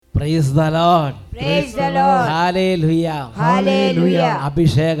Praise the Lord. Praise the Lord. Hallelujah. Hallelujah.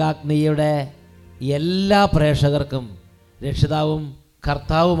 അഭിഷേകാഗ്നിയുടെ എല്ലാ പ്രേക്ഷകർക്കും രക്ഷിതാവും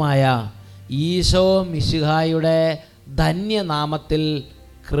കർത്താവുമായ ഈശോ മിശിഹായുടെ ധന്യനാമത്തിൽ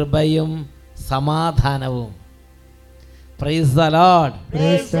കൃപയും സമാധാനവും. Praise the Lord.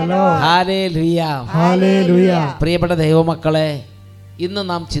 Praise the Lord. Hallelujah. Hallelujah. പ്രിയപ്പെട്ട ദൈവമക്കളെ, ഇന്ന്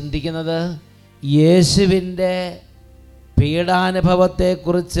നാം ചിന്തിക്കുന്നത് യേശുവിൻ്റെ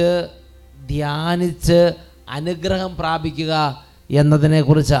പീഡാനുഭവത്തെക്കുറിച്ച് ധ്യാനിച്ച് അനുഗ്രഹം പ്രാപിക്കുക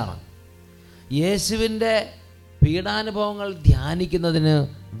എന്നതിനെക്കുറിച്ചാണ്. യേശുവിൻ്റെ പീഡാനുഭവങ്ങൾ ധ്യാനിക്കുന്നതിന്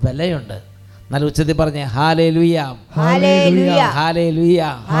വിലയുണ്ട്. നല്ല ഉച്ചത്തിൽ പറഞ്ഞേ ഹല്ലേലൂയ. ഹല്ലേലൂയ. ഹല്ലേലൂയ.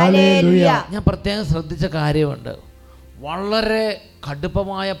 ഹല്ലേലൂയ. ഞാൻ പ്രത്യേകം ശ്രദ്ധിച്ച കാര്യമുണ്ട്. വളരെ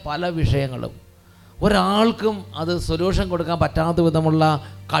കടുപ്പമായ പല വിഷയങ്ങളും ഒരാൾക്കും അത് സൊല്യൂഷൻ കൊടുക്കാൻ പറ്റാത്ത വിധമുള്ള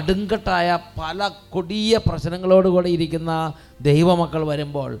കടുങ്കട്ടായ പല കൊടിയ പ്രശ്നങ്ങളോടുകൂടി ഇരിക്കുന്ന ദൈവമക്കൾ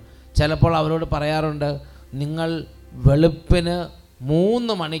വരുമ്പോൾ ചിലപ്പോൾ അവരോട് പറയാറുണ്ട്, നിങ്ങൾ വെളുപ്പിന്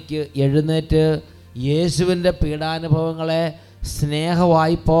 3 മണിക്ക് എഴുന്നേറ്റ് യേശുവിൻ്റെ പീഡാനുഭവങ്ങളെ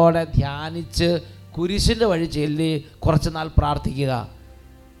സ്നേഹവായ്പോടെ ധ്യാനിച്ച് കുരിശിൻ്റെ വഴി ചൊല്ലി കുറച്ച് നാൾ പ്രാർത്ഥിക്കുക.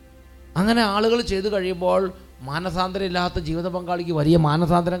 അങ്ങനെ ആളുകൾ ചെയ്തു കഴിയുമ്പോൾ മാനസാന്തരം ഇല്ലാത്ത ജീവിത പങ്കാളിക്ക് വലിയ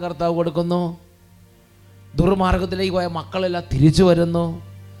മാനസാന്തരം കർത്താവ് കൊടുക്കുന്നു. ദുർമാർഗത്തിലേക്ക് പോയ മക്കളെല്ലാം തിരിച്ചു വരുന്നു.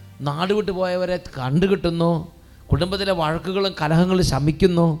 നാടുവിട്ട് പോയവരെ കണ്ടുകിട്ടുന്നു. കുടുംബത്തിലെ വഴക്കുകളും കലഹങ്ങളും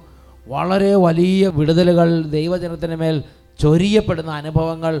ശമിക്കുന്നു. വളരെ വലിയ വിടുതലുകൾ ദൈവജനത്തിന് മേൽ ചൊരിയപ്പെടുന്ന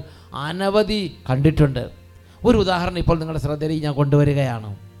അനുഭവങ്ങൾ അനവധി കണ്ടിട്ടുണ്ട്. ഒരു ഉദാഹരണം ഇപ്പോൾ നിങ്ങളുടെ ശ്രദ്ധയിലേക്ക് ഞാൻ കൊണ്ടുവരികയാണ്.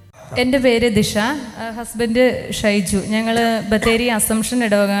 എൻ്റെ പേര് ദിഷ, ഹസ്ബൻഡ് ഷൈജു. ഞങ്ങൾ ബത്തേരി അസംഷൻ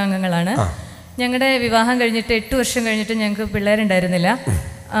ഇടവക അംഗങ്ങളാണ്. ഞങ്ങളുടെ വിവാഹം കഴിഞ്ഞിട്ട് 8 വർഷം കഴിഞ്ഞിട്ട് ഞങ്ങൾക്ക് പിള്ളേരുണ്ടായിരുന്നില്ല.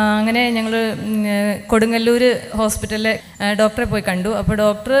 അങ്ങനെ ഞങ്ങൾ കൊടുങ്ങല്ലൂർ ഹോസ്പിറ്റലിലെ ഡോക്ടറെ പോയി കണ്ടു. അപ്പോൾ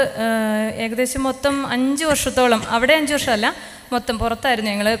ഡോക്ടർ ഏകദേശം മൊത്തം 5 വർഷത്തോളം, അവിടെ 5 വർഷമല്ല, മൊത്തം പുറത്തായിരുന്നു,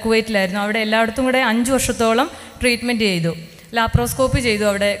 ഞങ്ങൾ കുവൈറ്റിലായിരുന്നു. അവിടെ എല്ലായിടത്തും കൂടെ 5 വർഷത്തോളം ട്രീറ്റ്മെൻറ്റ് ചെയ്തു. ലാപ്രോസ്കോപ്പി ചെയ്തു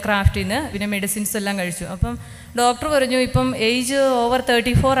അവിടെ ക്രാഫ്റ്റിൽ നിന്ന്, പിന്നെ മെഡിസിൻസ് എല്ലാം കഴിച്ചു. അപ്പം ഡോക്ടർ പറഞ്ഞു, ഇപ്പം ഏജ് ഓവർ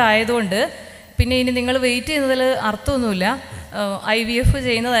 34 ആയതുകൊണ്ട് പിന്നെ ഇനി നിങ്ങൾ വെയിറ്റ് ചെയ്യുന്നതിൽ അർത്ഥമൊന്നുമില്ല, IVF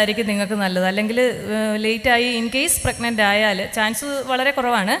ചെയ്യുന്നതായിരിക്കും നിങ്ങൾക്ക് നല്ലത്. അല്ലെങ്കിൽ ലേറ്റായി ഇൻ കേസ് പ്രഗ്നൻ്റ് ആയാൽ ചാൻസ് വളരെ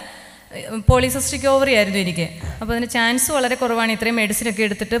കുറവാണ്. പോളിസിസ്റ്റിക് ഓവറി ആയിരുന്നു എനിക്ക്. അപ്പോൾ അതിന് ചാൻസ് വളരെ കുറവാണ് ഇത്രയും മെഡിസിനൊക്കെ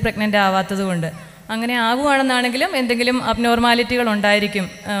എടുത്തിട്ട് പ്രഗ്നൻ്റ് ആവാത്തത് കൊണ്ട്. അങ്ങനെ ആകുവാണെന്നാണെങ്കിലും എന്തെങ്കിലും അബ്നോർമാലിറ്റികൾ ഉണ്ടായിരിക്കും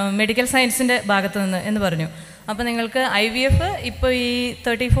മെഡിക്കൽ സയൻസിൻ്റെ ഭാഗത്തു നിന്ന് എന്ന് പറഞ്ഞു. അപ്പോൾ നിങ്ങൾക്ക് IVF ഇപ്പോൾ ഈ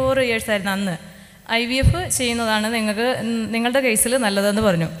 34 ഇയേഴ്സ് ആയിരുന്നു അന്ന്, IVF ചെയ്യുന്നതാണ് നിങ്ങൾക്ക് നിങ്ങളുടെ കേസിൽ നല്ലതെന്ന്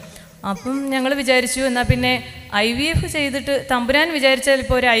പറഞ്ഞു. അപ്പം ഞങ്ങൾ വിചാരിച്ചു, എന്നാൽ പിന്നെ IVF ചെയ്തിട്ട് തമ്പുരാൻ വിചാരിച്ചാൽ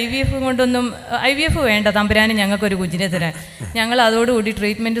ഇപ്പോൾ ഒരു IVF കൊണ്ടൊന്നും IVF വേണ്ട തമ്പുരാന് ഞങ്ങൾക്കൊരു കുഞ്ഞിനെ തരാൻ. ഞങ്ങൾ അതോടുകൂടി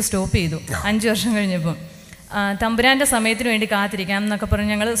ട്രീറ്റ്മെൻറ്റ് സ്റ്റോപ്പ് ചെയ്തു 5 വർഷം കഴിഞ്ഞപ്പം. തമ്പുരാൻ്റെ സമയത്തിന് വേണ്ടി കാത്തിരിക്കാം എന്നൊക്കെ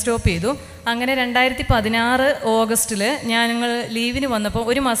പറഞ്ഞ് ഞങ്ങൾ സ്റ്റോപ്പ് ചെയ്തു. അങ്ങനെ 2016 ഓഗസ്റ്റിൽ ഞങ്ങൾ ലീവിന് വന്നപ്പോൾ,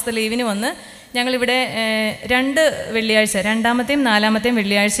 1 മാസത്തെ ലീവിന് വന്ന് ഞങ്ങളിവിടെ 2 വെള്ളിയാഴ്ച, 2ാമത്തെയും 4ാമത്തെയും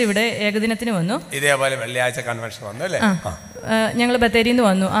വെള്ളിയാഴ്ച ഇവിടെ ഏകദിനത്തിന് വന്നു. ഇതേപോലെ വെള്ളിയാഴ്ച കൺവെൻഷൻ വന്നു അല്ലേ? ഞങ്ങൾ ബത്തേരിയിൽ നിന്ന്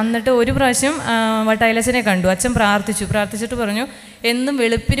വന്നു. എന്നിട്ട് ഒരു പ്രാവശ്യം വട്ടായിലച്ചനെ കണ്ടു. അച്ഛൻ പ്രാർത്ഥിച്ചിട്ട് പറഞ്ഞു, എന്നും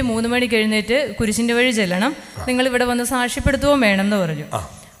വെളുപ്പിന് 3 മണിക്ക് എഴുന്നേറ്റ് കുരിശിൻ്റെ വഴി ചെല്ലണം, നിങ്ങളിവിടെ വന്ന് സാക്ഷ്യപ്പെടുത്തുകയും വേണം എന്ന് പറഞ്ഞു.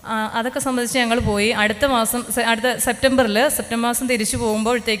 അതൊക്കെ സംബന്ധിച്ച് ഞങ്ങൾ പോയി. അടുത്ത സെപ്റ്റംബർ മാസം തിരിച്ചു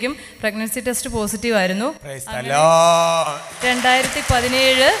പോകുമ്പോഴത്തേക്കും പ്രഗ്നൻസി ടെസ്റ്റ് പോസിറ്റീവ് ആയിരുന്നു.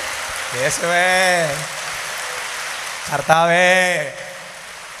 2017 കർത്താവേ,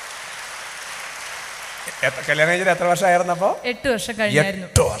 കല്യാണം കഴിഞ്ഞിട്ട് എത്ര വർഷമായിരുന്നപ്പോ? 8 വർഷം കഴിഞ്ഞായിരുന്നു.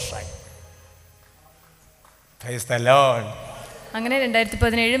 8 വർഷമായി. അങ്ങനെ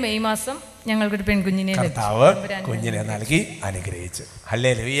 2017 മെയ് മാസം ഞങ്ങൾക്കൊരു പെൺകുഞ്ഞിനെ കർത്താവ് കുഞ്ഞിനെ നൽകി അനുഗ്രഹിച്ചു.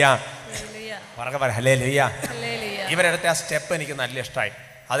 ഹല്ലേലൂയ. ഹല്ലേലൂയ. ഇവരെടുത്ത ആ സ്റ്റെപ്പ് എനിക്ക് നല്ല ഇഷ്ടമായി.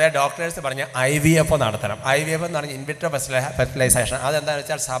 അതേ ഡോക്ടേഴ്സ് പറഞ്ഞ് IVF നടത്തണം. IVF എന്ന് പറഞ്ഞാൽ ഇൻവിട്രോ ഫെർട്ടിലൈസേഷൻ. അതെന്താണെന്ന്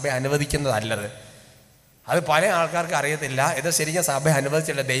വെച്ചാൽ സഭ അനുവദിക്കുന്നതല്ലത്. അത് പല ആൾക്കാർക്ക് അറിയത്തില്ല. ഇത് ശരിക്കും സഭ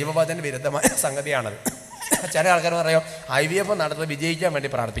അനുവദിച്ചില്ല, ദൈവവചന വിരുദ്ധമായ സംഗതിയാണത്. ചില ആൾക്കാർ പറയും IVF നടത്തുന്നത് വിജയിക്കാൻ വേണ്ടി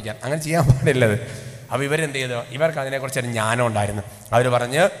പ്രാർത്ഥിക്കാൻ. അങ്ങനെ ചെയ്യാൻ പാടില്ലത്. അപ്പോൾ ഇവരെന്ത് ചെയ്തു? ഇവർക്ക് അതിനെക്കുറിച്ചൊരു ജ്ഞാനം ഉണ്ടായിരുന്നു. അവർ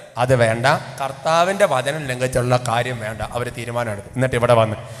പറഞ്ഞ് അത് വേണ്ട, കർത്താവിൻ്റെ വചനം ലംഘിച്ചുള്ള കാര്യം വേണ്ട. അവർ തീരുമാനമെടുത്തു. എന്നിട്ട്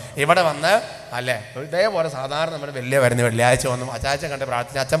ഇവിടെ വന്ന് അല്ലേ ഇതേപോലെ സാധാരണ നമ്മൾ വരുന്ന വെള്ളിയാഴ്ച വന്നു അച്ചാച്ചൻ കണ്ട്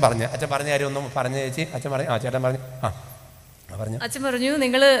പ്രാർത്ഥിച്ചു. അച്ഛൻ പറഞ്ഞ കാര്യം ഒന്നും പറഞ്ഞു ചേച്ചി. അച്ഛൻ പറഞ്ഞു, ചേട്ടൻ പറഞ്ഞു, അച്ഛൻ പറഞ്ഞു,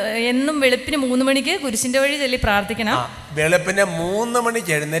 നിങ്ങൾ എന്നും വെളുപ്പിന് 3 മണിക്ക് കുരിശിൻ്റെ വഴി ചെല്ലി പ്രാർത്ഥിക്കണം. വെളുപ്പിന് 3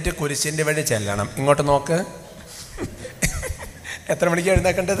 മണിക്ക് എഴുന്നേറ്റ് കുരിശിൻ്റെ വഴി ചെല്ലണം. ഇങ്ങോട്ട് നോക്ക്, എത്ര മണിക്ക്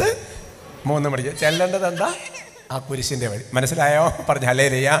എഴുന്നേക്കേണ്ടത്? 3 മണിക്ക്. ചെല്ലേണ്ടത് എന്താ? ആ കുരിശിൻ്റെ വഴി. മനസ്സിലായോ? പറഞ്ഞു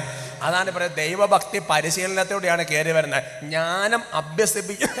ഹല്ലേലൂയ. അതാണ് പറയുന്നത്, ദൈവഭക്തി പരിശീലനത്തോടെയാണ് കയറി വരുന്നത്. ജ്ഞാനം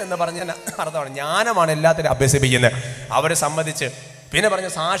അഭ്യസിപ്പിക്കുക എന്ന് പറഞ്ഞ അർത്ഥമാണ്. ജ്ഞാനമാണ് എല്ലാത്തിനും അഭ്യസിപ്പിക്കുന്നത്. അവരെ സംബന്ധിച്ച് പിന്നെ പറഞ്ഞ്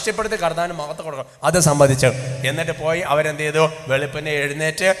സാക്ഷ്യപ്പെടുത്തി കർത്താവിന് മഹത്വം കൊടുക്കണം. അത് സമ്മതിച്ചു. എന്നിട്ട് പോയി അവരെന്ത് ചെയ്തു? വെളുപ്പിനെ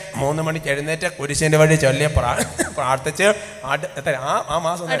എഴുന്നേറ്റ് 3 മണിക്ക് എഴുന്നേറ്റ് കുരിശിന്റെ വഴി ചൊല്ലി പ്രാർത്ഥിച്ച്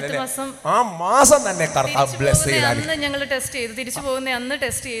ആ മാസം തന്നെ കർത്താവ് ബ്ലെസ് ഞങ്ങൾ ടെസ്റ്റ് ചെയ്തു. തിരിച്ചു പോകുന്ന അന്ന്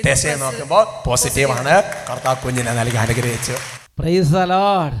ടെസ്റ്റ് ചെയ്ത് നോക്കുമ്പോൾ പോസിറ്റീവ് ആണ്. കർത്താവ് കുഞ്ഞിനെ നൽകി അനുഗ്രഹിച്ചു. Praise the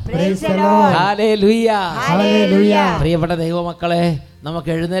Lord. Praise the Lord. Hallelujah. Hallelujah. പ്രിയപ്പെട്ട ദൈവമക്കളെ, നമുക്ക്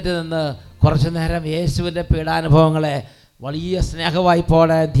എഴുന്നേറ്റ് നിന്ന് കുറച്ചു നേരം യേശുവിൻ്റെ പീഡാനുഭവങ്ങളെ വലിയ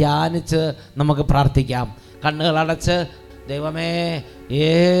സ്നേഹവായ്പോടെ ധ്യാനിച്ച് നമുക്ക് പ്രാർത്ഥിക്കാം. കണ്ണുകൾ അടച്ച്, ദൈവമേ,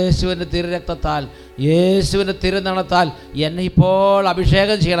 യേശുവിൻ്റെ തിരുരക്തത്താൽ, യേശുവിൻ്റെ തിരുനടത്താൽ എന്നെ ഇപ്പോൾ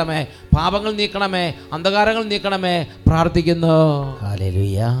അഭിഷേകം ചെയ്യണമേ, പാപങ്ങൾ നീക്കണമേ, അന്ധകാരങ്ങൾ നീക്കണമേ, പ്രാർത്ഥിക്കുന്നു.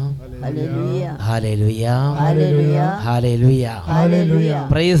 ഹല്ലേലൂയ, ഹല്ലേലൂയ, ഹല്ലേലൂയ, ഹല്ലേലൂയ, ഹല്ലേലൂയ, hallelujah.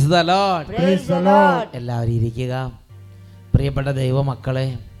 Praise the Lord. Praise the Lord. എല്ലാവരും ഇരിക്കുക. പ്രിയപ്പെട്ട ദൈവമക്കളെ,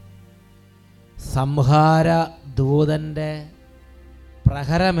 സംഹാര ദൂതൻ്റെ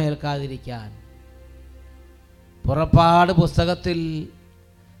പ്രഹരമേൽക്കാതിരിക്കാൻ പുറപ്പാട് പുസ്തകത്തിൽ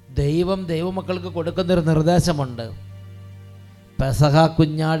ദൈവം ദൈവമക്കൾക്ക് കൊടുക്കുന്നൊരു നിർദ്ദേശമുണ്ട്. പെസഹ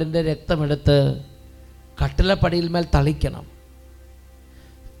കുഞ്ഞാടിൻ്റെ രക്തമെടുത്ത് കട്ടിലപ്പടിയിന്മേൽ തളിക്കണം.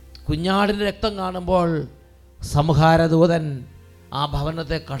 കുഞ്ഞാടിൻ്റെ രക്തം കാണുമ്പോൾ സംഹാരദൂതൻ ആ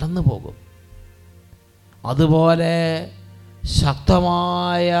ഭവനത്തെ കടന്നു പോകും. അതുപോലെ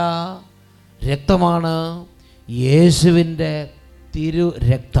ശക്തമായ രക്തമാണ് യേശുവിൻ്റെ തിരു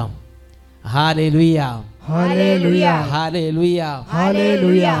രക്തം. ഹല്ലേലൂയ, ഹല്ലേലൂയ, ഹല്ലേലൂയ,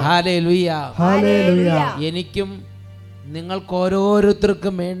 ഹല്ലേലൂയ, ഹല്ലേലൂയ, ഹല്ലേലൂയ. എനിക്കും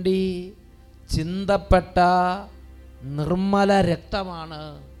നിങ്ങൾക്കോരോരുത്തർക്കും വേണ്ടി ചിന്തപ്പെട്ട നിർമ്മല രക്തമാണ്,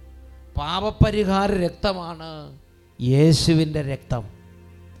 പാപപരിഹാര രക്തമാണ് യേശുവിൻ്റെ രക്തം.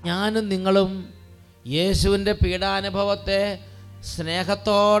 ഞാനും നിങ്ങളും യേശുവിൻ്റെ പീഡാനുഭവത്തെ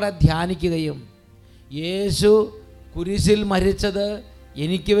സ്നേഹത്തോടെ ധ്യാനിക്കുകയും യേശു കുരിശിൽ മരിച്ചത്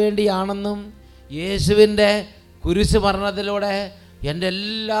എനിക്ക് വേണ്ടിയാണെന്നും യേശുവിൻ്റെ കുരിശ് മരണത്തിലൂടെ എൻ്റെ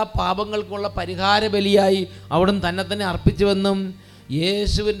എല്ലാ പാപങ്ങൾക്കുള്ള പരിഹാര ബലിയായി അവിടുന്ന് തന്നെ അർപ്പിച്ചുവെന്നും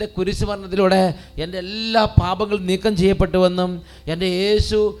യേശുവിൻ്റെ കുരിശ് മരണത്തിലൂടെ എൻ്റെ എല്ലാ പാപങ്ങളും നീക്കം ചെയ്യപ്പെട്ടുവെന്നും എൻ്റെ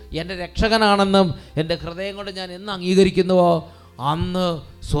യേശു എൻ്റെ രക്ഷകനാണെന്നും എൻ്റെ ഹൃദയം കൊണ്ട് ഞാൻ എന്ന് അംഗീകരിക്കുന്നുവോ അന്ന്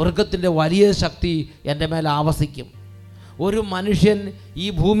സ്വർഗത്തിൻ്റെ വലിയ ശക്തി എൻ്റെ മേൽ ആവസിക്കും. ഒരു മനുഷ്യൻ ഈ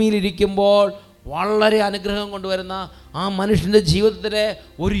ഭൂമിയിലിരിക്കുമ്പോൾ വളരെ അനുഗ്രഹം കൊണ്ടുവരുന്ന ആ മനുഷ്യൻ്റെ ജീവിതത്തിലെ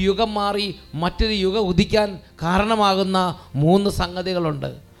ഒരു യുഗം മാറി മറ്റൊരു യുഗം ഉദിക്കാൻ കാരണമാകുന്ന 3 സംഗതികളുണ്ട്.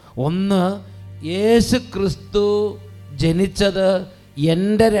 ഒന്ന്, യേശു ക്രിസ്തു ജനിച്ചത്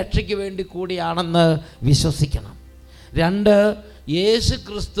എൻ്റെ രക്ഷയ്ക്ക് വേണ്ടി കൂടിയാണെന്ന് വിശ്വസിക്കണം. 2, യേശു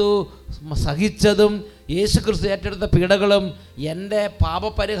ക്രിസ്തു സഹിച്ചതും യേശു ക്രിസ്തു ഏറ്റെടുത്ത പീഡകളും എൻ്റെ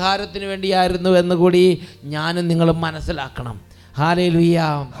പാപപരിഹാരത്തിന് വേണ്ടിയായിരുന്നു എന്ന് കൂടി ഞാനും നിങ്ങളും മനസ്സിലാക്കണം. ഹല്ലേലൂയ,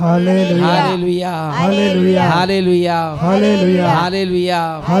 ഹല്ലേലൂയ, ഹല്ലേലൂയ, ഹല്ലേലൂയ, ഹല്ലേലൂയ, ഹല്ലേലൂയ, ഹല്ലേലൂയ,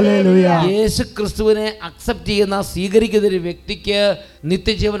 ഹല്ലേലൂയ. യേശു ക്രിസ്തുവിനെ അക്സെപ്റ്റ് ചെയ്യുന്ന, സ്വീകരിക്കുന്ന ഒരു വ്യക്തിക്ക്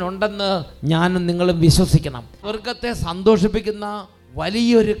നിത്യജീവൻ ഉണ്ടെന്ന് ഞാനും നിങ്ങളും വിശ്വസിക്കണം. സ്വർഗത്തെ സന്തോഷിപ്പിക്കുന്ന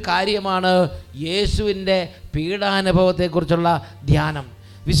വലിയൊരു കാര്യമാണ് യേശുവിൻ്റെ പീഡാനുഭവത്തെക്കുറിച്ചുള്ള ധ്യാനം.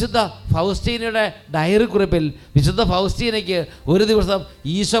 വിശുദ്ധ ഫൗസ്റ്റീനയുടെ ഡയറി കുറിപ്പിൽ വിശുദ്ധ ഫൗസ്റ്റീനയ്ക്ക് ഒരു ദിവസം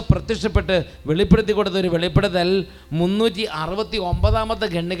ഈശോ പ്രത്യക്ഷപ്പെട്ട് വെളിപ്പെടുത്തി കൊടുത്തൊരു വെളിപ്പെടുത്തൽ 369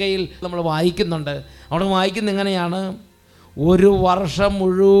 ഖണ്ഡികയിൽ നമ്മൾ വായിക്കുന്നുണ്ട്. അവിടെ വായിക്കുന്ന ഇങ്ങനെയാണ്: 1 വർഷം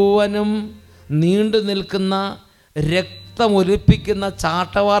മുഴുവനും നീണ്ടു നിൽക്കുന്ന രക്തമൊലിപ്പിക്കുന്ന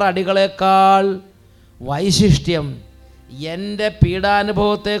ചാട്ടവാർ അടികളേക്കാൾ വൈശിഷ്ട്യം എൻ്റെ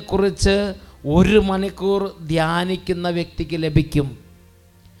പീഡാനുഭവത്തെക്കുറിച്ച് 1 മണിക്കൂർ ധ്യാനിക്കുന്ന വ്യക്തിക്ക് ലഭിക്കും.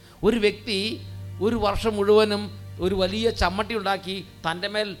 ഒരു വ്യക്തി 1 വർഷം മുഴുവനും ഒരു വലിയ ചമ്മട്ടി ഉണ്ടാക്കി തൻ്റെ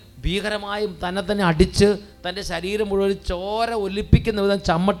മേൽ ഭീകരമായും തന്നെ അടിച്ച് തൻ്റെ ശരീരം മുഴുവൻ ചോര ഒലിപ്പിക്കുന്ന വിധം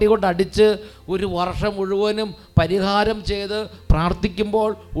ചമ്മട്ടി കൊണ്ട് അടിച്ച് 1 വർഷം മുഴുവനും പരിഹാരം ചെയ്ത് പ്രാർത്ഥിക്കുമ്പോൾ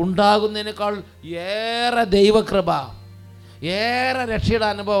ഉണ്ടാകുന്നതിനേക്കാൾ ഏറെ ദൈവകൃപ, ഏറെ രക്ഷയുടെ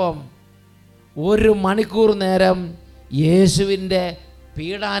അനുഭവം 1 മണിക്കൂർ നേരം യേശുവിൻ്റെ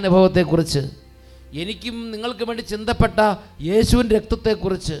പീഡാനുഭവത്തെക്കുറിച്ച്, എനിക്കും നിങ്ങൾക്കും വേണ്ടി ചിന്തപ്പെട്ട യേശുവിൻ്റെ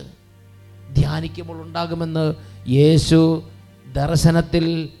രക്തത്തെക്കുറിച്ച് ധ്യാനിക്കുമ്പോൾ ഉണ്ടാകുമെന്ന് യേശു ദർശനത്തിൽ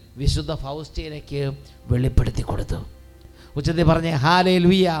വിശുദ്ധ ഫൗസ്റ്റീനയ്ക്ക് വെളിപ്പെടുത്തി കൊടുത്തു. ഉച്ചത്തിൽ പറഞ്ഞേ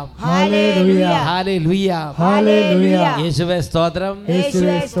ഹല്ലേലൂയ, ഹല്ലേലൂയ, ഹല്ലേലൂയ, ഹല്ലേലൂയ. യേശുവേ സ്തോത്രം,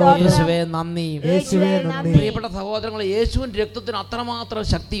 യേശുവേ സ്തോത്രം, യേശുവേ നന്ദി. യേശുവേ നന്ദി. പ്രിയപ്പെട്ട സഹോദരങ്ങളെ, യേശുവിൻ്റെ രക്തത്തിന് അത്രമാത്രം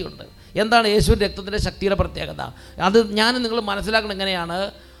ശക്തിയുണ്ട്. എന്താണ് യേശുവിൻ്റെ രക്തത്തിൻ്റെ ശക്തിയുടെ പ്രത്യേകത? അത് ഞാൻ നിങ്ങൾ മനസ്സിലാക്കണം. എങ്ങനെയാണ്?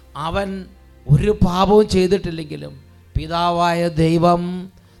 അവൻ ഒരു പാപവും ചെയ്തിട്ടില്ലെങ്കിലും പിതാവായ ദൈവം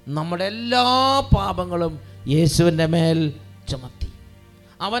നമ്മുടെ എല്ലാ പാപങ്ങളും യേശുവിൻ്റെ മേൽ ചുമത്തി.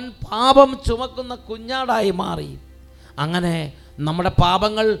 അവൻ പാപം ചുമക്കുന്ന കുഞ്ഞാടായി മാറി. അങ്ങനെ നമ്മുടെ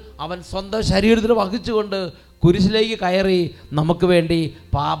പാപങ്ങൾ അവൻ സ്വന്തം ശരീരത്തിൽ വഹിച്ചുകൊണ്ട് കുരിശിലേക്ക് കയറി നമുക്ക് വേണ്ടി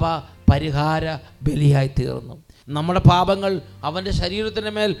പാപ പരിഹാര ബലിയായി തീർന്നു. നമ്മുടെ പാപങ്ങൾ അവൻ്റെ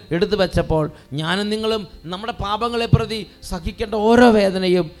ശരീരത്തിൻ്റെ മേൽ എടുത്തു വെച്ചപ്പോൾ ഞാനും നിങ്ങളും നമ്മുടെ പാപങ്ങളെ പ്രതി സഹിക്കേണ്ട ഓരോ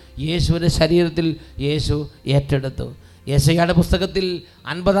വേദനയും യേശുവിൻ്റെ ശരീരത്തിൽ യേശു ഏറ്റെടുത്തു. യെശയ്യായുടെ പുസ്തകത്തിൽ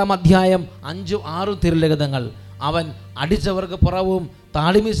 50-ാം അധ്യായം 5-6 തിരുലിഖിതങ്ങൾ, അവൻ അടിച്ചവർക്ക് പുറവും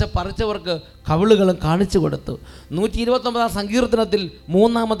താടിമീശ പറിച്ചവർക്ക് കവിളുകളും കാണിച്ചു കൊടുത്തു. 129-ാം സങ്കീർത്തനത്തിൽ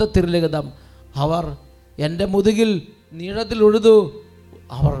 3-ാമത്തെ തിരുലിഖിതം, അവർ എൻ്റെ മുതുകിൽ നീളത്തിൽ ഉഴുതു,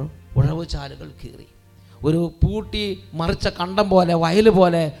 അവർ ഉഴവ് ചാലുകൾ കീറി. ഒരു പൂട്ടി മറിച്ച കണ്ടം പോലെ, വയൽ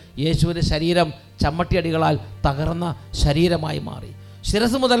പോലെ യേശുവിൻ്റെ ശരീരം ചമ്മട്ടിയടികളാൽ തകർന്ന ശരീരമായി മാറി.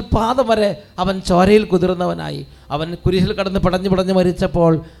 ശിരസ് മുതൽ പാദം വരെ അവൻ ചോരയിൽ കുതിർന്നവനായി. അവൻ കുരിശിൽ കടന്ന് പടഞ്ഞു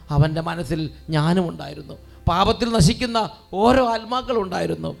മരിച്ചപ്പോൾ അവൻ്റെ മനസ്സിൽ ഞാനും ഉണ്ടായിരുന്നു. പാപത്തിൽ നശിക്കുന്ന ഓരോ ആത്മാക്കളും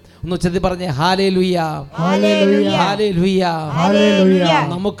ഉണ്ടായിരുന്നു. ഒന്ന് ഉച്ചത്തിൽ പറഞ്ഞേ ഹല്ലേലൂയ, ഹല്ലേലൂയ.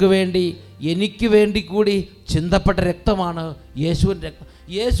 നമുക്ക് വേണ്ടി, എനിക്ക് വേണ്ടി കൂടി ചിന്തപ്പെട്ട രക്തമാണ് യേശുവിൻ്റെ രക്തം.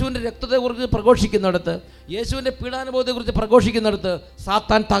 യേശുവിൻ്റെ രക്തത്തെക്കുറിച്ച് പ്രഘോഷിക്കുന്നിടത്ത്, യേശുവിൻ്റെ പീഡാനുഭവത്തെക്കുറിച്ച് പ്രഘോഷിക്കുന്നിടത്ത്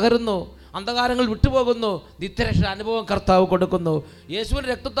സാത്താൻ തകരുന്നു, അന്ധകാരങ്ങൾ വിട്ടുപോകുന്നു, നിത്യരക്ഷ അനുഭവം കർത്താവ് കൊടുക്കുന്നു. യേശുവിൻ്റെ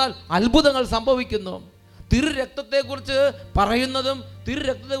രക്തത്താൽ അത്ഭുതങ്ങൾ സംഭവിക്കുന്നു. തിരുരക്തത്തെക്കുറിച്ച് പറയുന്നതും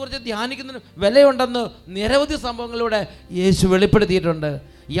തിരുരക്തത്തെക്കുറിച്ച് ധ്യാനിക്കുന്നതിനും വിലയുണ്ടെന്ന് നിരവധി സംഭവങ്ങളിലൂടെ യേശു വെളിപ്പെടുത്തിയിട്ടുണ്ട്.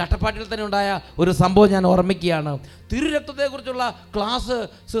 ഈ അട്ടപ്പാട്ടിൽ തന്നെ ഉണ്ടായ ഒരു സംഭവം ഞാൻ ഓർമ്മിക്കുകയാണ്. തിരുരക്തത്തെക്കുറിച്ചുള്ള ക്ലാസ്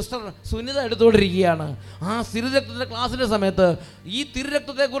സിസ്റ്റർ സുനിത എടുത്തുകൊണ്ടിരിക്കുകയാണ്. ആ തിരുരക്തത്തിൻ്റെ ക്ലാസ്സിൻ്റെ സമയത്ത് ഈ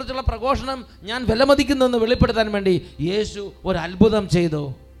തിരുരക്തത്തെക്കുറിച്ചുള്ള പ്രഘോഷണം ഞാൻ വിലമതിക്കുന്നെന്ന് വെളിപ്പെടുത്താൻ വേണ്ടി യേശു ഒരു അത്ഭുതം ചെയ്തു.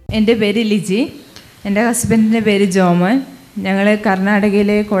 എൻ്റെ പേര് ലിജി, എൻ്റെ ഹസ്ബൻഡിൻ്റെ പേര് ജോമോൻ. ഞങ്ങൾ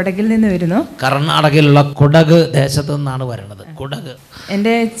കർണാടകയിലെ കൊടകിൽ നിന്ന് വരുന്നു. കർണാടകയിലുള്ള കൊടക് ദേശത്തു നിന്നാണ് വരുന്നത്. കൊടക്.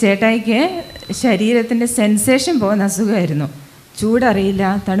 എൻ്റെ ചേട്ടായിക്ക് ശരീരത്തിൻ്റെ സെൻസേഷൻ പോകുന്ന അസുഖമായിരുന്നു. ചൂടറിയില്ല,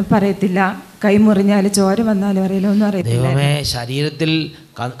 തണുപ്പറിയത്തില്ല, കൈ മുറിഞ്ഞാൽ ചോര വന്നാലും അറിയില്ല, ഒന്നും അറിയത്തില്ല. ശരീരത്തിൽ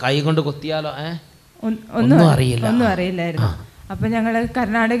കൈ കൊണ്ട് കൊത്തിയാലോ ഒന്നും അറിയില്ലായിരുന്നു. അപ്പം ഞങ്ങൾ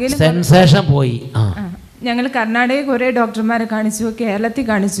കർണാടകയിൽ സെൻസേഷൻ പോയി. ഞങ്ങൾ കർണാടകയിൽ കുറേ ഡോക്ടർമാരെ കാണിച്ചു, കേരളത്തിൽ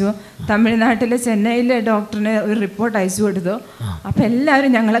കാണിച്ചു, തമിഴ്നാട്ടിലെ ചെന്നൈയിലെ ഡോക്ടറിന് ഒരു റിപ്പോർട്ട് അയച്ചു കൊടുത്തു. അപ്പം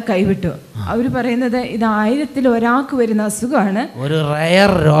എല്ലാവരും ഞങ്ങളെ കൈവിട്ടു. അവർ പറയുന്നത് ഇത് 1000-ൽ ഒരാൾക്ക് വരുന്ന അസുഖമാണ്, ഒരു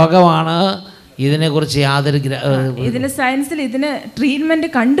റയർ രോഗമാണ്. ഇതിനെക്കുറിച്ച് യാതൊരു ഇതിന് സയൻസിൽ ഇതിന് ട്രീറ്റ്മെന്റ്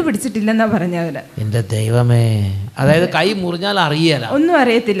കണ്ടുപിടിച്ചിട്ടില്ലെന്നാ പറഞ്ഞവര്. എൻ്റെ ദൈവമേ, അതായത് കൈ മുറിഞ്ഞാൽ അറിയല, ഒന്നും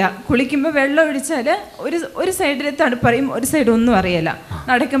അറിയത്തില്ല. കുളിക്കുമ്പോൾ വെള്ളം ഒഴിച്ചാൽ ഒരു സൈഡിൽ തണുപ്പറിയും, ഒരു സൈഡ് ഒന്നും അറിയില്ല.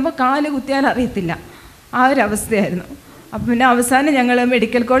 നടക്കുമ്പോൾ കാല് കുത്തിയാൽ അറിയത്തില്ല. ആ ഒരു അവസ്ഥയായിരുന്നു. അപ്പം പിന്നെ അവസാനം ഞങ്ങൾ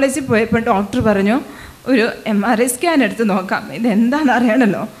മെഡിക്കൽ കോളേജിൽ പോയപ്പോൾ ഡോക്ടർ പറഞ്ഞു ഒരു MRI സ്കാൻ എടുത്ത് നോക്കാം, ഇതെന്താണെന്ന്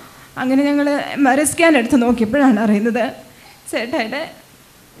അറിയണമല്ലോ. അങ്ങനെ ഞങ്ങൾ MRI സ്കാൻ എടുത്ത് നോക്കിയപ്പോഴാണ് അറിയുന്നത് ചേട്ടായുടെ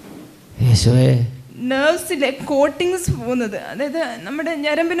നെർവ്സിലെ കോട്ടിങ്സ് പോകുന്നത്. അതായത് നമ്മുടെ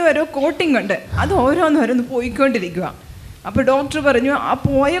ഞരമ്പിന് ഓരോ കോട്ടിംഗ് ഉണ്ട്, അത് ഓരോന്നോരോന്ന് പോയിക്കൊണ്ടിരിക്കുക. അപ്പോൾ ഡോക്ടർ പറഞ്ഞു ആ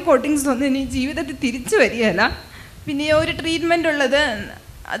പോയ കോട്ടിങ്സ് ഒന്നും ഇനി ജീവിതത്തിൽ തിരിച്ചു വരികയല്ല, പിന്നെ ഒരു ട്രീറ്റ്മെൻ്റ് ഉള്ളത്,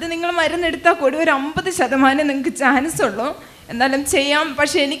 അത് നിങ്ങൾ മരുന്നെടുത്താൽ കൂടി ഒരു 50% നിങ്ങൾക്ക് ചാൻസ് ഉള്ളൂ, എന്നാലും ചെയ്യാം,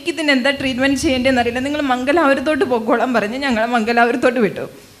 പക്ഷേ എനിക്കിതിന് എന്താ ട്രീറ്റ്മെൻറ്റ് ചെയ്യേണ്ടതെന്ന് അറിയില്ല, നിങ്ങൾ മംഗലാപുരത്തോട്ട് പോയിക്കോളാൻ പറഞ്ഞ് ഞങ്ങൾ മംഗലാപുരത്തോട്ട് വിട്ടു.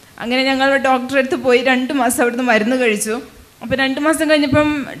 അങ്ങനെ ഞങ്ങൾ ഡോക്ടറെ അടുത്ത് പോയി 2 മാസം അവിടുന്ന് മരുന്ന് കഴിച്ചു. അപ്പോൾ 2 മാസം കഴിഞ്ഞപ്പം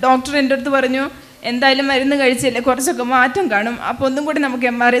ഡോക്ടർ എൻ്റെ അടുത്ത് പറഞ്ഞു എന്തായാലും മരുന്ന് കഴിച്ചില്ലേ, കുറച്ചൊക്കെ മാറ്റം കാണും, അപ്പോൾ ഒന്നും കൂടി നമുക്ക്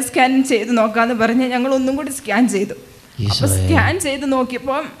MRI സ്കാൻ ചെയ്ത് നോക്കാമെന്ന് പറഞ്ഞ് ഞങ്ങൾ ഒന്നും കൂടി സ്കാൻ ചെയ്തു. അപ്പോൾ സ്കാൻ ചെയ്ത്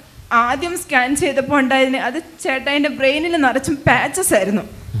നോക്കിയപ്പോൾ ആദ്യം സ്കാൻ ചെയ്തപ്പോൾ ഉണ്ടായിരുന്നു അത് ചേട്ടായിൻ്റെ ബ്രെയിനിൽ നിറച്ചും പാച്ചസ് ആയിരുന്നു,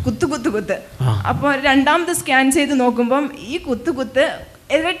 കുത്ത്. അപ്പോൾ രണ്ടാമത് സ്കാൻ ചെയ്ത് നോക്കുമ്പം ഈ കുത്ത്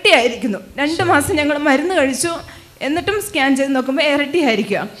ഇരട്ടിയായിരിക്കുന്നു. 2 മാസം ഞങ്ങൾ മരുന്ന് കഴിച്ചു, എന്നിട്ടും സ്കാൻ ചെയ്ത് നോക്കുമ്പോൾ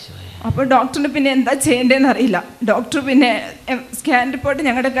ഇരട്ടിയായിരിക്കുക. അപ്പോൾ ഡോക്ടറിന് പിന്നെ എന്താ ചെയ്യേണ്ടതെന്ന് അറിയില്ല. ഡോക്ടർ പിന്നെ സ്കാൻ റിപ്പോർട്ട്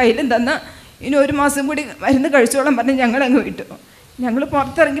ഞങ്ങളുടെ കയ്യിലും തന്ന് ഇനി 1 മാസം കൂടി മരുന്ന് കഴിച്ചോളാം പറഞ്ഞ് ഞങ്ങളങ്ങ് വിട്ടു. ഞങ്ങൾ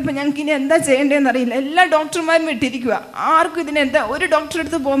പുറത്തിറങ്ങിയപ്പോൾ ഞങ്ങൾക്ക് ഇനി എന്താ ചെയ്യേണ്ടതെന്ന് അറിയില്ല. എല്ലാ ഡോക്ടർമാരും വിട്ടിരിക്കുക, ആർക്കും ഇതിനെന്താ. ഒരു ഡോക്ടറെ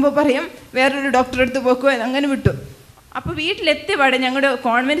അടുത്ത് പോകുമ്പോൾ പറയും വേറൊരു ഡോക്ടറെ അടുത്ത് പോക്കുക, അങ്ങനെ വിട്ടു. അപ്പോൾ വീട്ടിലെത്തിയ പാടെ ഞങ്ങളുടെ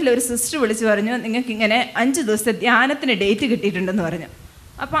കോൺവെൻറ്റിൽ ഒരു സിസ്റ്റർ വിളിച്ച് പറഞ്ഞു നിങ്ങൾക്ക് ഇങ്ങനെ 5 ദിവസത്തെ ധ്യാനത്തിന് ഡേറ്റ് കിട്ടിയിട്ടുണ്ടെന്ന് പറഞ്ഞു.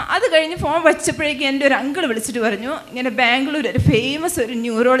 അപ്പം അത് കഴിഞ്ഞ് ഫോൺ വെച്ചപ്പോഴേക്കും എൻ്റെ ഒരു അങ്കിൾ വിളിച്ചിട്ട് പറഞ്ഞു ഇങ്ങനെ ബാംഗ്ലൂർ ഒരു ഫേമസ് ഒരു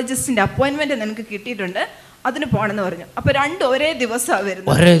ന്യൂറോളജിസ്റ്റിൻ്റെ അപ്പോയിൻമെൻറ്റ് നിനക്ക് കിട്ടിയിട്ടുണ്ട്, അതിന് പോകണമെന്ന് പറഞ്ഞു. അപ്പോൾ 2 ഒരേ ദിവസമാണ്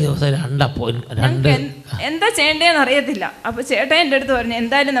വരുന്നത്. എന്താ ചെയ്യേണ്ടതെന്ന് അറിയത്തില്ല. അപ്പോൾ ചേട്ടൻ എൻ്റെ അടുത്ത് പറഞ്ഞു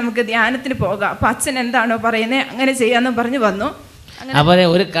എന്തായാലും നമുക്ക് ധ്യാനത്തിന് പോകാം, അപ്പം അച്ഛൻ എന്താണോ പറയുന്നത് അങ്ങനെ ചെയ്യാമെന്ന് പറഞ്ഞ് വന്നു. അതുപോലെ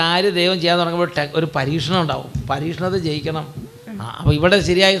ഒരു കാര്യം ദൈവം ചെയ്യാൻ തുടങ്ങുമ്പോൾ ഒരു പരീക്ഷണം ഉണ്ടാവും, പരീക്ഷണത്തിൽ ജയിക്കണം. അപ്പോൾ ഇവിടെ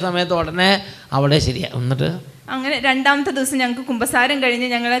ശരിയായ സമയത്ത് ഉടനെ അവിടെ ശരിയായി. എന്നിട്ട് അങ്ങനെ 2ാമത്തെ ദിവസം ഞങ്ങൾക്ക് കുമ്പസാരം കഴിഞ്ഞ്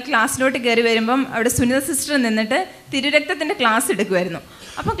ഞങ്ങൾ ക്ലാസ്സിലോട്ട് കയറി വരുമ്പം അവിടെ സുനിത സിസ്റ്റർ നിന്നിട്ട് തിരുരക്തത്തിൻ്റെ ക്ലാസ് എടുക്കുമായിരുന്നു.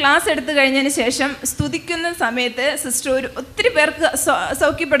 അപ്പം ക്ലാസ് എടുത്തു കഴിഞ്ഞതിന് ശേഷം സ്തുതിക്കുന്ന സമയത്ത് സിസ്റ്റർ ഒത്തിരി പേർക്ക്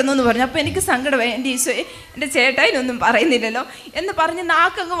സൗഖ്യപ്പെടുന്നു എന്ന് പറഞ്ഞു. അപ്പോൾ എനിക്ക് സങ്കടമായി, എൻ്റെ ഈശോയെ എൻ്റെ ചേട്ടായിനൊന്നും പറയുന്നില്ലല്ലോ എന്ന് പറഞ്ഞ്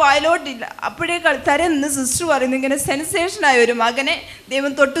നാക്കങ്ങ് വായിലോട്ടില്ല. അപ്പോഴേ തരേ നിന്ന് സിസ്റ്റർ പറയുന്നു ഇങ്ങനെ സെൻസേഷനായ ഒരു മകനെ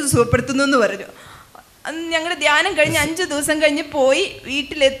ദൈവം തൊട്ട് സുഖപ്പെടുത്തുന്നു എന്ന് പറഞ്ഞു. അന്ന് ഞങ്ങൾ ധ്യാനം കഴിഞ്ഞ് 5 ദിവസം കഴിഞ്ഞ് പോയി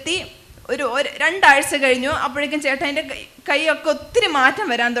വീട്ടിലെത്തി. ഒരു 2 ആഴ്ച കഴിഞ്ഞു. അപ്പോഴേക്കും ചേട്ടൻ്റെ കൈയൊക്കെ ഒത്തിരി മാറ്റം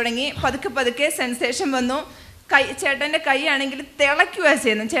വരാൻ തുടങ്ങി. പതുക്കെ സെൻസേഷൻ വന്നു. ചേട്ടൻ്റെ കൈ ആണെങ്കിൽ തിളയ്ക്കുക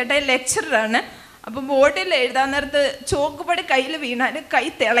ചെയ്യുന്നു. ചേട്ടൻ ലെക്ചറാണ്. അപ്പോൾ ബോർഡിൽ എഴുതാൻ നേരത്ത് ചോക്കുപടി കയ്യിൽ വീണാൽ കൈ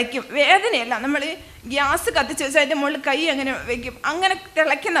തിളയ്ക്കും. വേദനയല്ല, നമ്മൾ ഗ്യാസ് കത്തിച്ച് വെച്ചാൽ അതിൻ്റെ മുകളിൽ കൈ അങ്ങനെ വെക്കും. അങ്ങനെ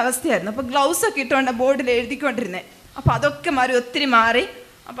തിളയ്ക്കുന്ന അവസ്ഥയായിരുന്നു. അപ്പോൾ ഗ്ലൗസൊക്കെ ഇട്ടുകൊണ്ട് ബോർഡിൽ എഴുതിക്കൊണ്ടിരുന്നത്. അപ്പോൾ അതൊക്കെ ഒത്തിരി മാറി.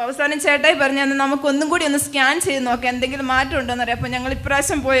 അപ്പോൾ അവസാനം ചേട്ടായി പറഞ്ഞു, അന്ന് നമുക്കൊന്നും കൂടി ഒന്ന് സ്കാൻ ചെയ്ത് നോക്കാം, എന്തെങ്കിലും മാറ്റം ഉണ്ടോയെന്ന് അറിയാം. അപ്പോൾ ഞങ്ങൾ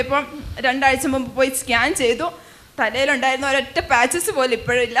ഇപ്രാവശ്യം പോയപ്പോൾ 2 ആഴ്ച മുമ്പ് പോയി സ്കാൻ ചെയ്തു. തലയിലുണ്ടായിരുന്ന ഒരൊറ്റ പാച്ചസ് പോലും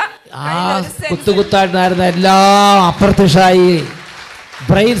ഇപ്പോഴില്ല. കുത്തുകുത്തായിരുന്ന എല്ലാം അപ്രത്യക്ഷമായി.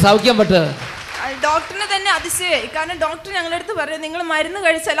 ബ്രെയിൻ സൗഖ്യം പെട്ട് ഡോക്ടറിന് തന്നെ അതിശയായി. കാരണം ഡോക്ടർ ഞങ്ങളുടെ അടുത്ത് പറഞ്ഞു, നിങ്ങൾ മരുന്ന്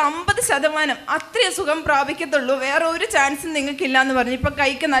കഴിച്ചാൽ 50% അത്രയേ സുഖം പ്രാപിക്കത്തുള്ളൂ, വേറെ ഒരു ചാൻസും നിങ്ങൾക്കില്ല എന്ന് പറഞ്ഞു. ഇപ്പൊ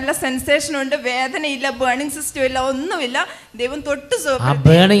കൈക്ക് നല്ല സെൻസേഷൻ ഉണ്ട്, വേദനയില്ല, ബേണിംഗ് സിസ്റ്റം ഇല്ല, ഒന്നുമില്ല. ദൈവം തൊട്ട്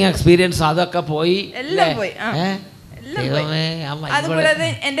ബേണിംഗ് എക്സ്പീരിയൻസ് അതൊക്കെ പോയി, എല്ലാം പോയി. അതുപോലെ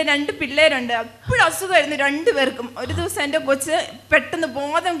എൻ്റെ 2 പിള്ളേരുണ്ട്. എപ്പോഴും അസുഖമായിരുന്നു 2 പേർക്കും. ഒരു ദിവസം എൻ്റെ കൊച്ച് പെട്ടെന്ന്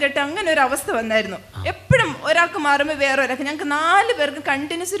ബോധം കെട്ട് അങ്ങനെ ഒരു അവസ്ഥ വന്നായിരുന്നു. എപ്പോഴും ഒരാൾക്ക് മാറുമ്പോൾ വേറെ ഒരാൾക്ക്. ഞങ്ങൾക്ക് 4 പേർക്ക്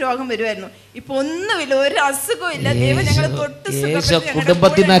കണ്ടിന്യൂസ് രോഗം വരുമായിരുന്നു. ഇപ്പൊ ഒന്നുമില്ല, ഒരു അസുഖവും ഇല്ല. ദൈവം ഞങ്ങളെ തൊട്ട്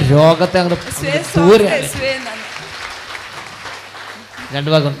കുടുംബത്തിന് രോഗത്തെ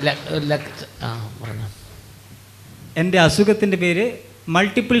എൻ്റെ അസുഖത്തിൻ്റെ പേര്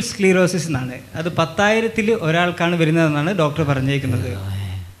മൾട്ടിപ്പിൾ സ്ക്ലീറോസിസ് എന്നാണ്. അത് 10,000-ൽ ഒരാൾക്കാണ് വരുന്നതെന്നാണ് ഡോക്ടർ പറഞ്ഞേക്കുന്നത്.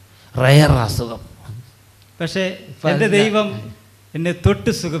 റയർ അസുഖം. പക്ഷേ എൻ്റെ ദൈവം എന്നെ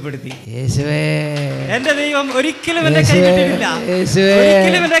തൊട്ട് സുഖപ്പെടുത്തി. എന്റെ ദൈവം ഒരിക്കലും എന്നെ കൈവിട്ടിട്ടില്ല.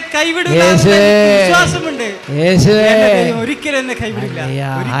 ഒരിക്കലും എന്നെ കൈവിടില്ല. വിശ്വാസമുണ്ട്. ഒരിക്കലും എന്നെ കൈവിടില്ല.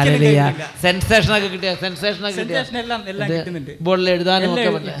 സെൻസേഷൻ എല്ലാം കിട്ടുന്നുണ്ട്. ബോർഡിൽ എഴുതാനും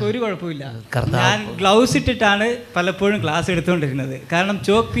ഒരു കുഴപ്പമില്ല. ഞാൻ ഗ്ലൗസ് ഇട്ടിട്ടാണ് പലപ്പോഴും ക്ലാസ് എടുത്തുകൊണ്ടിരുന്നത്. കാരണം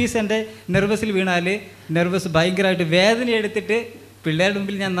ചോക്ക് പീസ് എൻ്റെ നെർവസിൽ വീണാൽ നെർവസ് ഭയങ്കരമായിട്ട് വേദന എടുത്തിട്ട് പിള്ളേരുടെ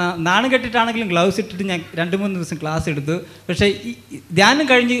മുമ്പിൽ ഞാൻ നാണം കെട്ടിട്ടാണെങ്കിലും ഗ്ലൗസ് ഇട്ടിട്ട് ഞാൻ 2-3 ദിവസം ക്ലാസ് എടുത്തു. പക്ഷേ ധ്യാനം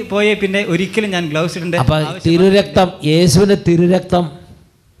കഴിഞ്ഞ് പോയേ പിന്നെ ഒരിക്കലും ഞാൻ ഗ്ലൗസ് ഇടേണ്ട. തിരുരക്തം, യേശുവിൻ്റെ തിരുരക്തം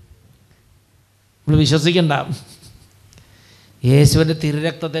വിശ്വസിക്കണ്ട. യേശുവിൻ്റെ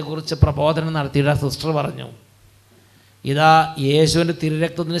തിരുരക്തത്തെക്കുറിച്ച് പ്രബോധനം നടത്തിയിട്ട് സിസ്റ്റർ പറഞ്ഞു, ഇതാ യേശുവിൻ്റെ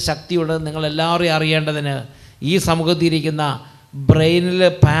തിരുരക്തത്തിന് ശക്തിയുള്ളത് നിങ്ങളെല്ലാവരും അറിയേണ്ടതിന് ഈ സമൂഹത്തിരിക്കുന്ന ബ്രെയിനിൽ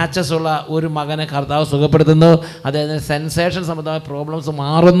പാച്ചസ് ഉള്ള ഒരു മകനെ കർത്താവ് സുഖപ്പെടുത്തുന്നു, അതായത് സെൻസേഷൻ സംബന്ധമായ പ്രോബ്ലംസ്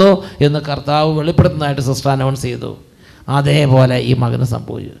മാറുന്നു എന്ന് കർത്താവ് വെളിപ്പെടുത്തുന്നതായിട്ട് സിസ്റ്റർ അനൗൺസ് ചെയ്തു. അതേപോലെ ഈ മകന്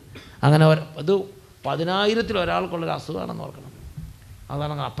സംഭവിച്ചു. അങ്ങനെ ഇത് 10,000-ൽ ഒരാൾക്കുള്ളൊരു അസുഖമാണെന്ന് ഓർക്കണം.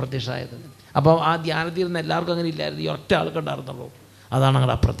 അതാണ് അങ്ങനെ അപ്രത്യക്ഷമായത്. അപ്പം ആ ധ്യാനത്തിൽ നിന്ന് എല്ലാവർക്കും അങ്ങനെ ഇല്ലായിരുന്നു, ഈ ഒറ്റ ആൾക്കുണ്ടായിരുന്നുള്ളൂ. അതാണ്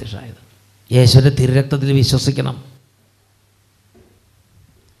അങ്ങനെ അപ്രത്യക്ഷമായത്. യേശുവിൻ്റെ തിരുരക്തത്തിൽ വിശ്വസിക്കണം.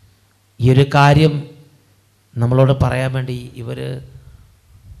 ഈ ഒരു കാര്യം നമ്മളോട് പറയാൻ വേണ്ടി ഇവർ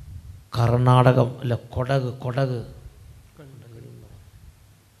കർണാടകം അല്ല Kodagu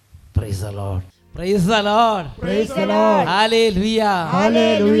praise the Lord, praise the Lord, praise the Lord, hallelujah,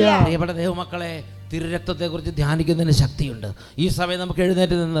 hallelujah. പ്രിയപ്പെട്ട ദൈവമക്കളെ, തിരുരക്തത്തെക്കുറിച്ച് ധ്യാനിക്കുന്നതിന് ശക്തിയുണ്ട്. ഈ സമയം നമുക്ക്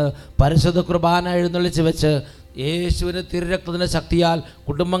എഴുന്നേറ്റ് നിന്ന് പരിശുദ്ധ കുർബാന എഴുന്നള്ളിച്ച് വെച്ച് യേശുവിൻ്റെ തിരുരക്തത്തിൻ്റെ ശക്തിയാൽ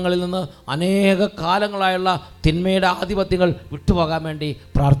കുടുംബങ്ങളിൽ നിന്ന് അനേക കാലങ്ങളായുള്ള തിന്മയുടെ ആധിപത്യങ്ങൾ വിട്ടുപോകാൻ വേണ്ടി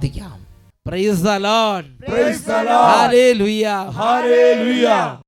പ്രാർത്ഥിക്കാം. Praise the Lord. Praise the Lord. Hallelujah. Hallelujah.